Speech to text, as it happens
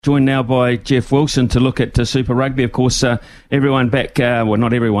Joined now by Jeff Wilson to look at Super Rugby. Of course, everyone back, well,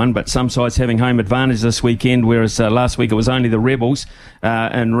 not everyone, but some sides having home advantage this weekend, whereas last week it was only the Rebels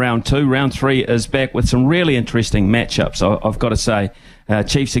in round 2. Round 3 is back with some really interesting matchups, I've got to say.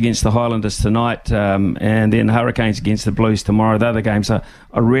 Chiefs against the Highlanders tonight, and then Hurricanes against the Blues tomorrow. The other games I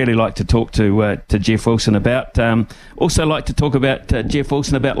really like to talk to Jeff Wilson about. Also like to talk about Jeff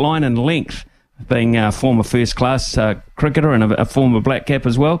Wilson about line and length, being a former first-class cricketer and a former black cap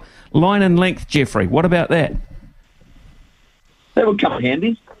as well. Line and length, Jeffrey, what about that? That would come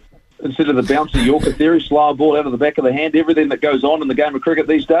handy. Instead of the bouncy Yorker theory, slow ball out of the back of the hand, everything that goes on in the game of cricket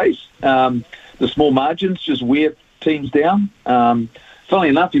these days. The small margins just wear teams down. Funnily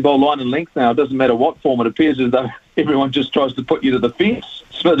enough, you bowl line and length now. It doesn't matter what form. It appears as though everyone just tries to put you to the fence,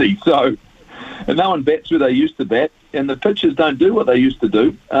 Smithy. So, and no one bats where they used to bat, and the pitchers don't do what they used to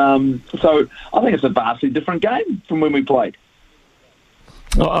do. So I think it's a vastly different game from when we played.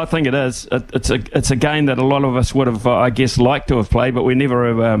 Well, I think it is. It's a game that a lot of us would have, I guess, liked to have played, but we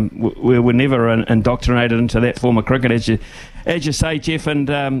were never indoctrinated into that form of cricket, as you say, Jeff. And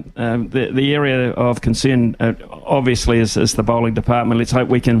the area of concern, obviously, is the bowling department. Let's hope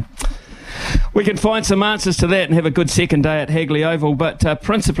we can find some answers to that and have a good second day at Hagley Oval. But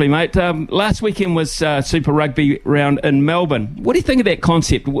principally, mate, last weekend was Super Rugby round in Melbourne. What do you think of that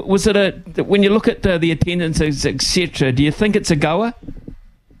concept? Was it when you look at the attendances, etc., do you think it's a goer?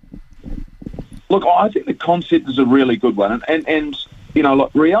 Look, I think the concept is a really good one. And you know,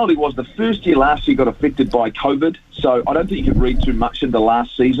 look, reality was the first year last year got affected by COVID, so I don't think you could read too much into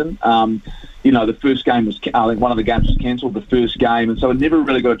last season. You know, the first game was, I think one of the games was cancelled, the first game, and so it never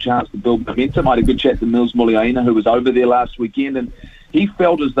really got a chance to build momentum. I had a good chat to Mills Muliaina, who was over there last weekend, and he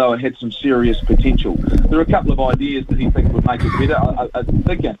felt as though it had some serious potential. There are a couple of ideas that he thinks would make it better.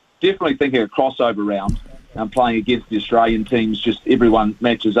 I definitely think a crossover round, playing against the Australian teams, just everyone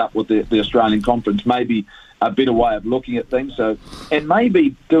matches up with the Australian conference, maybe a better way of looking at things. So, and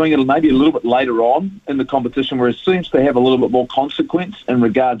maybe doing it maybe a little bit later on in the competition, where it seems to have a little bit more consequence in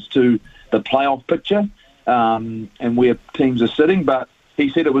regards to the playoff picture and where teams are sitting. But he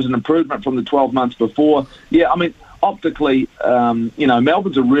said it was an improvement from the 12 months before. Yeah, I mean, optically, you know,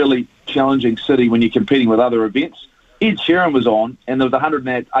 Melbourne's a really challenging city when you're competing with other events. Ed Sheeran was on, and there was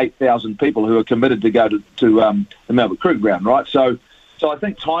 108,000 people who were committed to go to the Melbourne Cricket Ground, right? So I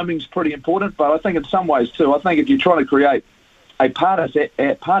think timing's pretty important, but I think in some ways too, I think if you're trying to create a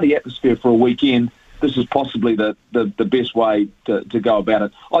party atmosphere for a weekend, this is possibly the best way to go about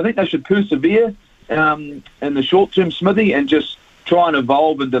it. I think they should persevere in the short term, Smithy, and just try and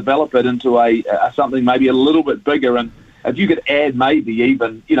evolve and develop it into a something maybe a little bit bigger. And if you could add maybe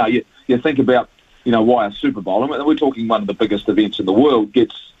even, you know, you think about, you know, why a Super Bowl, and we're talking one of the biggest events in the world,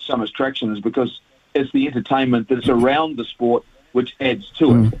 gets so much traction, is because it's the entertainment that's around the sport which adds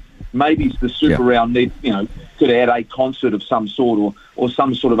to it. Maybe the Super Round could add a concert of some sort or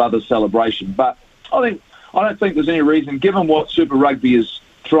some sort of other celebration. But I don't think there's any reason, given what Super Rugby is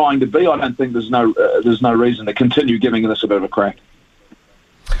trying to be, I don't think there's no reason to continue giving this a bit of a crack.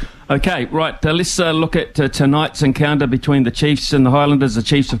 Okay, right, let's look at tonight's encounter between the Chiefs and the Highlanders. The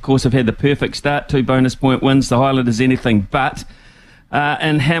Chiefs, of course, have had the perfect start, 2 bonus point wins. The Highlanders anything but.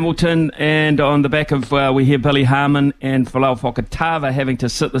 In Hamilton, and on the back of, we hear Billy Harmon and Folau Fakatava having to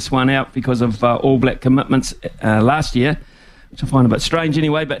sit this one out because of All Black commitments last year, which I find a bit strange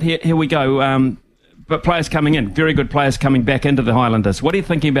anyway, but here we go. But players coming in, very good players coming back into the Highlanders. What are you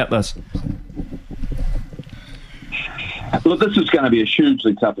thinking about this? Look, this is going to be a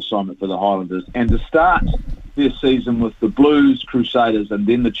hugely tough assignment for the Highlanders, and to start this season with the Blues, Crusaders and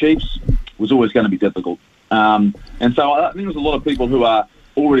then the Chiefs was always going to be difficult. And so I think there's a lot of people who are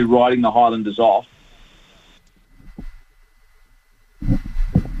already writing the Highlanders off.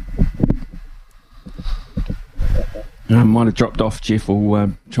 Might have dropped off, Jeff.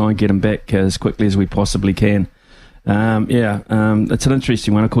 We'll try and get him back as quickly as we possibly can. It's an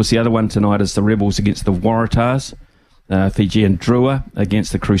interesting one. Of course, the other one tonight is the Rebels against the Waratahs. Fiji and Drua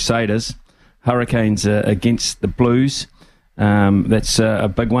against the Crusaders. Hurricanes against the Blues. That's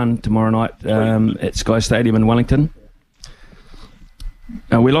a big one tomorrow night at Sky Stadium in Wellington.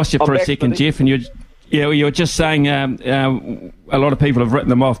 We lost you for a second, Jeff, and you were just saying a lot of people have written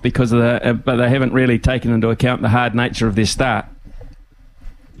them off because of but they haven't really taken into account the hard nature of their start.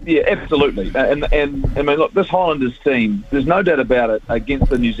 Yeah, absolutely. And I mean, look, this Highlanders team, there's no doubt about it,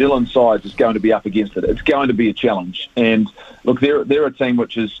 against the New Zealand sides, is going to be up against it. It's going to be a challenge. And look, they're a team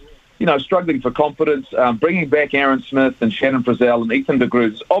which is, you know, struggling for confidence. Bringing back Aaron Smith and Shannon Frizzell and Ethan de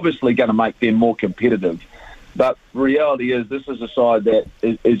Groot is obviously going to make them more competitive. But reality is this is a side that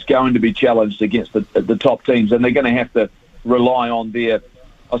is going to be challenged against the top teams, and they're going to have to rely on their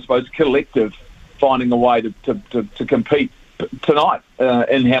I suppose, collective finding a way to compete tonight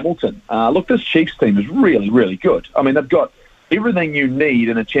in Hamilton. Look, this Chiefs team is really, really good. I mean, they've got everything you need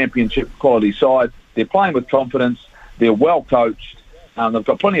in a championship quality side. They're playing with confidence. They're well coached. They've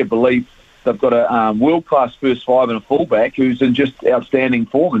got plenty of belief. They've got a world-class first five and a fullback who's in just outstanding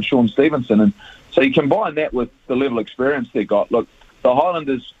form, and Sean Stevenson. And so you combine that with the level of experience they've got. Look, the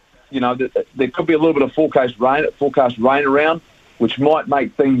Highlanders, there could be a little bit of forecast rain around, which might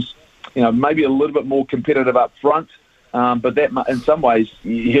make things, maybe a little bit more competitive up front. But that, in some ways,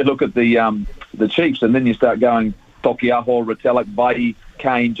 you look at the Chiefs, and then you start going Tokiaho, Retallick, Vai,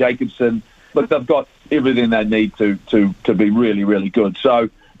 Kane, Jacobson. Look, they've got everything they need to be really, really good. So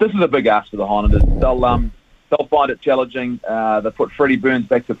this is a big ask for the Highlanders. They'll find it challenging. They put Freddie Burns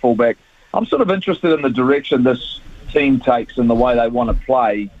back to fullback. I'm sort of interested in the direction this team takes and the way they want to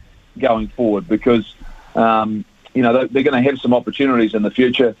play going forward, because they're going to have some opportunities in the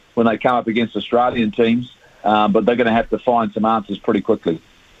future when they come up against Australian teams, but they're going to have to find some answers pretty quickly.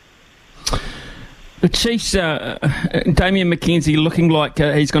 The Chiefs, Damian McKenzie looking like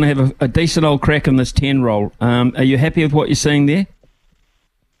he's going to have a decent old crack in this 10 role. Are you happy with what you're seeing there?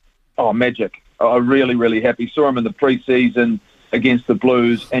 Oh, magic. I'm really, really happy. Saw him in the pre-season against the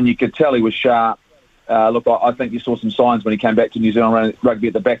Blues, and you could tell he was sharp. Look, I think you saw some signs when he came back to New Zealand Rugby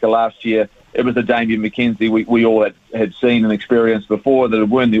at the back of last year. It was the Damian McKenzie we all had seen and experienced before, that had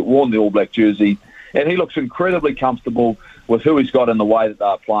worn the All Black jersey. And he looks incredibly comfortable with who he's got in the way that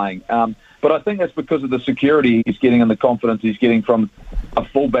they're playing. But I think that's because of the security he's getting and the confidence he's getting from a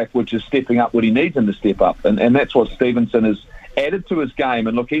fullback, which is stepping up when he needs him to step up. And that's what Stevenson has added to his game.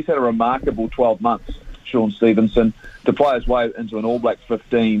 And look, he's had a remarkable 12 months, Sean Stevenson, to play his way into an All Black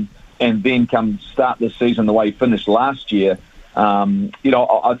 15 and then come start this season the way he finished last year.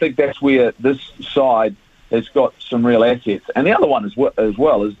 I think that's where this side has got some real assets. And the other one as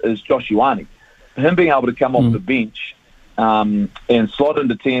well is Josh Ioane. Him being able to come off the bench and slot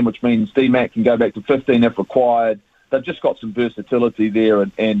into 10, which means D-Mac can go back to 15 if required. They've just got some versatility there.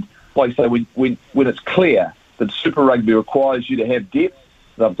 And like I say, when it's clear that Super Rugby requires you to have depth,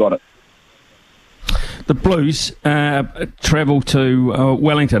 they've got it. The Blues travel to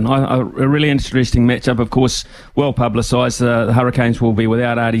Wellington. A really interesting matchup, of course, well publicised. The Hurricanes will be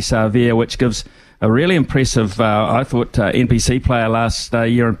without Ardie Savea, which gives a really impressive, I thought, NPC player last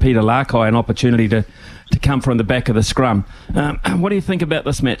year in Peter Larkai an opportunity to come from the back of the scrum. What do you think about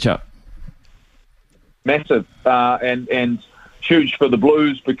this matchup? Massive and huge for the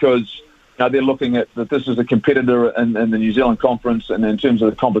Blues, because they're looking at that this is a competitor in the New Zealand Conference, and in terms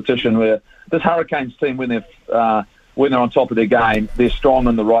of the competition, where this Hurricanes team, when they're on top of their game, they're strong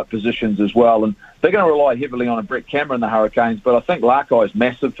in the right positions as well, and they're going to rely heavily on a Brett Cameron, the Hurricanes. But I think Larkai is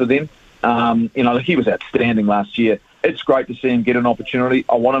massive for them. He was outstanding last year. It's great to see him get an opportunity.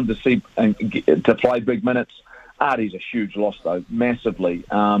 I want him to see and to play big minutes. Ardie's a huge loss, though, massively.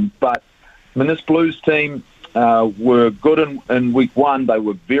 But this Blues team were good in week one. They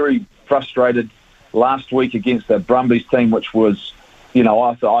were very frustrated last week against the Brumbies team, which was,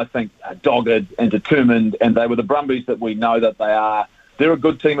 I think, dogged and determined. And they were the Brumbies that we know that they are. They're a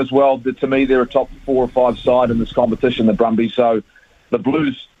good team as well. To me, they're a top 4 or 5 side in this competition, the Brumbies. So the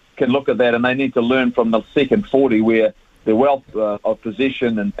Blues can look at that, and they need to learn from the second 40, where their wealth of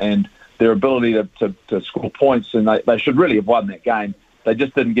possession and their ability to score points, and they should really have won that game. They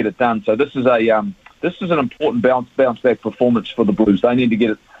just didn't get it done. So this is an important bounce back performance for the Blues. They need to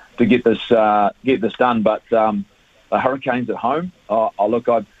get this done. But the Hurricanes at home, like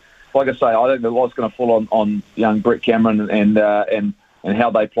I say, I think the lot's going to fall on young Brett Cameron and how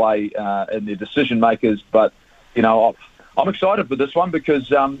they play and their decision makers. But I'm excited for this one, because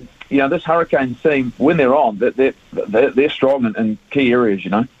this Hurricanes team, when they're on, they're strong in key areas.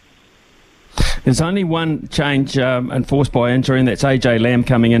 There's only one change enforced by injury, and that's AJ Lamb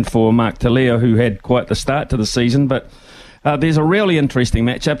coming in for Mark Taleo, who had quite the start to the season. But there's a really interesting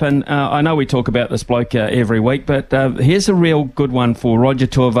matchup, and I know we talk about this bloke every week, but here's a real good one for Roger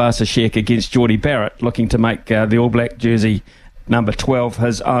Tuivasa-Sheck against Geordie Barrett, looking to make the All Black jersey number 12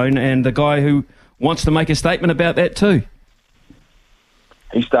 his own, and the guy who wants to make a statement about that too.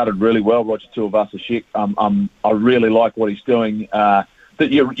 He started really well, Roger Tuivasa-Sheck. I really like what he's doing.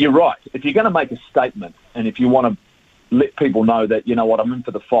 You're right. If you're going to make a statement, and if you want to let people know that, I'm in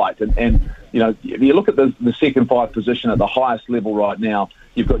for the fight, and if you look at the second 5 position at the highest level right now,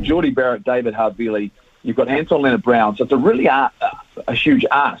 you've got Geordie Barrett, David Havili, you've got Anton Leonard-Brown. So it's a huge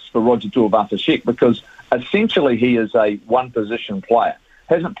ask for Roger Tuivasa-Sheck, because essentially he is a one-position player.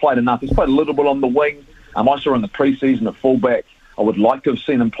 Hasn't played enough. He's played a little bit on the wing. I saw in the pre-season at fullback. I would like to have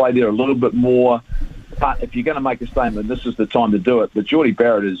seen him play there a little bit more. But if you're going to make a statement, this is the time to do it. But Geordie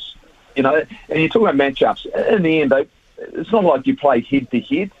Barrett is, and you talk about matchups. In the end, it's not like you play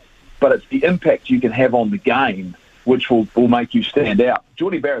head-to-head, but it's the impact you can have on the game which will make you stand out.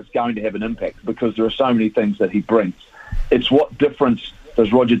 Geordie Barrett's going to have an impact because there are so many things that he brings. It's what difference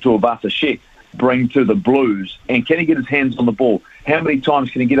does Roger Tuivasa-Sheck bring to the Blues, and can he get his hands on the ball? How many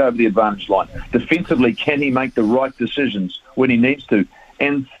times can he get over the advantage line? Defensively, can he make the right decisions when he needs to?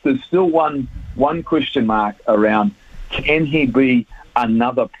 And there's still one question mark around, can he be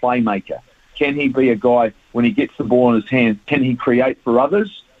another playmaker? Can he be a guy, when he gets the ball in his hands, can he create for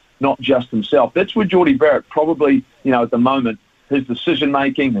others, not just himself? That's where Geordie Barrett probably, at the moment, his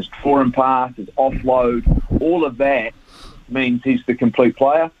decision-making, his draw and pass, his offload, all of that means he's the complete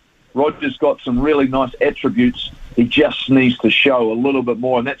player. Roger's got some really nice attributes. He just needs to show a little bit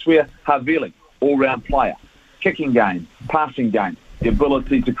more, and that's where Havili, all-round player, kicking game, passing game, the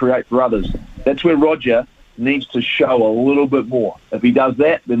ability to create for others. That's where Roger needs to show a little bit more. If he does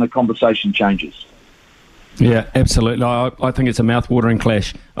that, then the conversation changes. Yeah, absolutely. I think it's a mouth-watering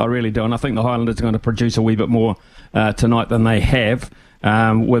clash. I really do. And I think the Highlanders are going to produce a wee bit more tonight than they have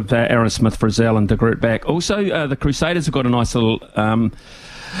with Aaron Smith-Frizzell and De Groot back. Also, the Crusaders have got a nice little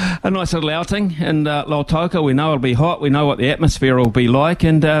outing in Lautoka. We know it'll be hot. We know what the atmosphere will be like.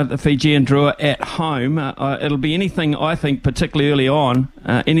 And the Fijian Drua at home, it'll be anything, I think, particularly early on,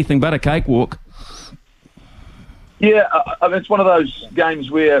 anything but a cakewalk. Yeah, it's one of those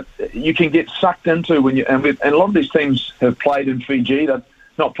games where you can get sucked into and a lot of these teams have played in Fiji. They've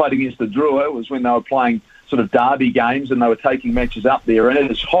not played against the Drua. It was when they were playing sort of derby games and they were taking matches up there. And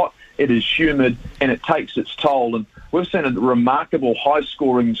it is hot, it is humid, and it takes its toll. And we've seen a remarkable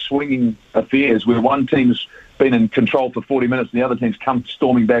high-scoring, swinging affairs where one team's been in control for 40 minutes and the other team's come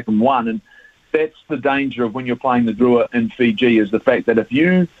storming back and won. And that's the danger of when you're playing the Drua in Fiji, is the fact that if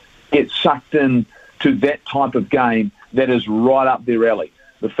you get sucked in to that type of game, that is right up their alley.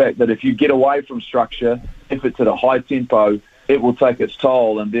 The fact that if you get away from structure, if it's at a high tempo, it will take its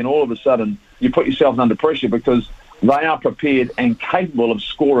toll, and then all of a sudden you put yourself under pressure because they are prepared and capable of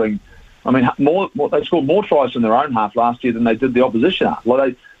scoring. I mean, they scored more tries in their own half last year than they did the opposition half.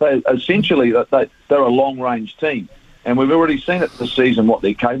 Well, they essentially they're a long-range team, and we've already seen it this season what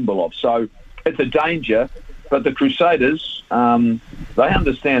they're capable of. So it's a danger. But the Crusaders, they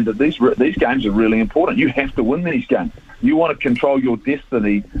understand that these games are really important. You have to win these games. You want to control your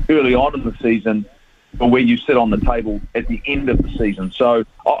destiny early on in the season or where you sit on the table at the end of the season. So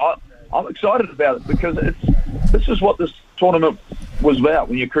I'm excited about it because this is what this tournament was about.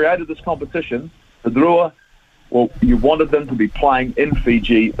 When you created this competition, the Drua, well, you wanted them to be playing in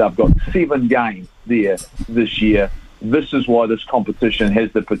Fiji. They've got 7 games there this year. This is why this competition has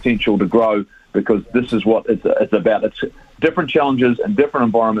the potential to grow, because this is what it's about. It's different challenges and different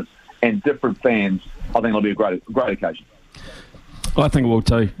environments and different fans. I think it'll be a great occasion. I think it will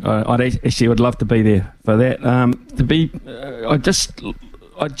too. I would love to be there for that.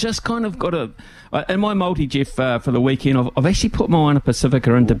 I just kind of got a... in my multi, Jeff, for the weekend, I've actually put Moana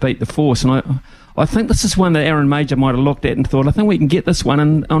Pacifica in to beat the Force, and I think this is one that Aaron Major might have looked at and thought, I think we can get this one.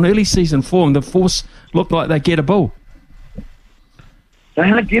 And on early season form, the Force looked like they get a ball. They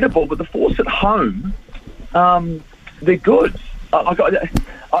aren't gettable, but the Force at home, they're good.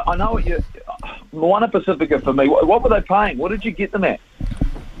 I know what you... Moana Pacifica for me, what were they paying? What did you get them at?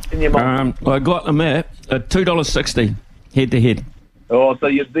 In your I got them at $2.60 head-to-head. Oh,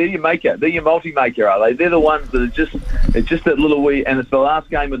 so they're your maker. They're your multi-maker, are they? They're the ones that are it's just that little wee... And it's the last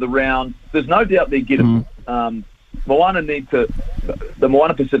game of the round. There's no doubt they're gettable. The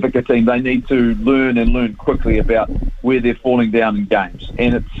Moana Pacifica team, they need to learn quickly about where they're falling down in games.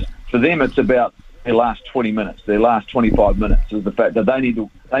 And for them, it's about their last 20 minutes, their last 25 minutes is the fact that they need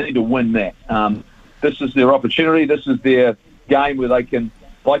to win that. This is their opportunity. This is their game where they can,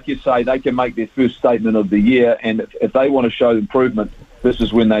 like you say, they can make their first statement of the year. And if they want to show improvement, this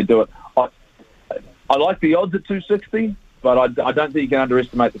is when they do it. I like the odds at 260, but I don't think you can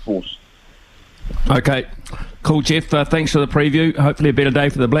underestimate the Force. Okay, cool, Jeff. Thanks for the preview. Hopefully a better day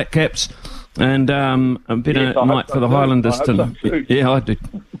for the Black Caps and a better night for the Highlanders tonight. Yeah, I do.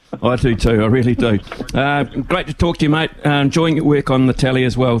 I do too. I really do. Great to talk to you, mate. Enjoying your work on the tally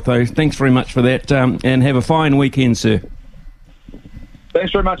as well. So thanks very much for that, and have a fine weekend, sir.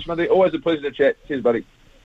 Thanks very much, Smithy. Always a pleasure to chat. Cheers, buddy.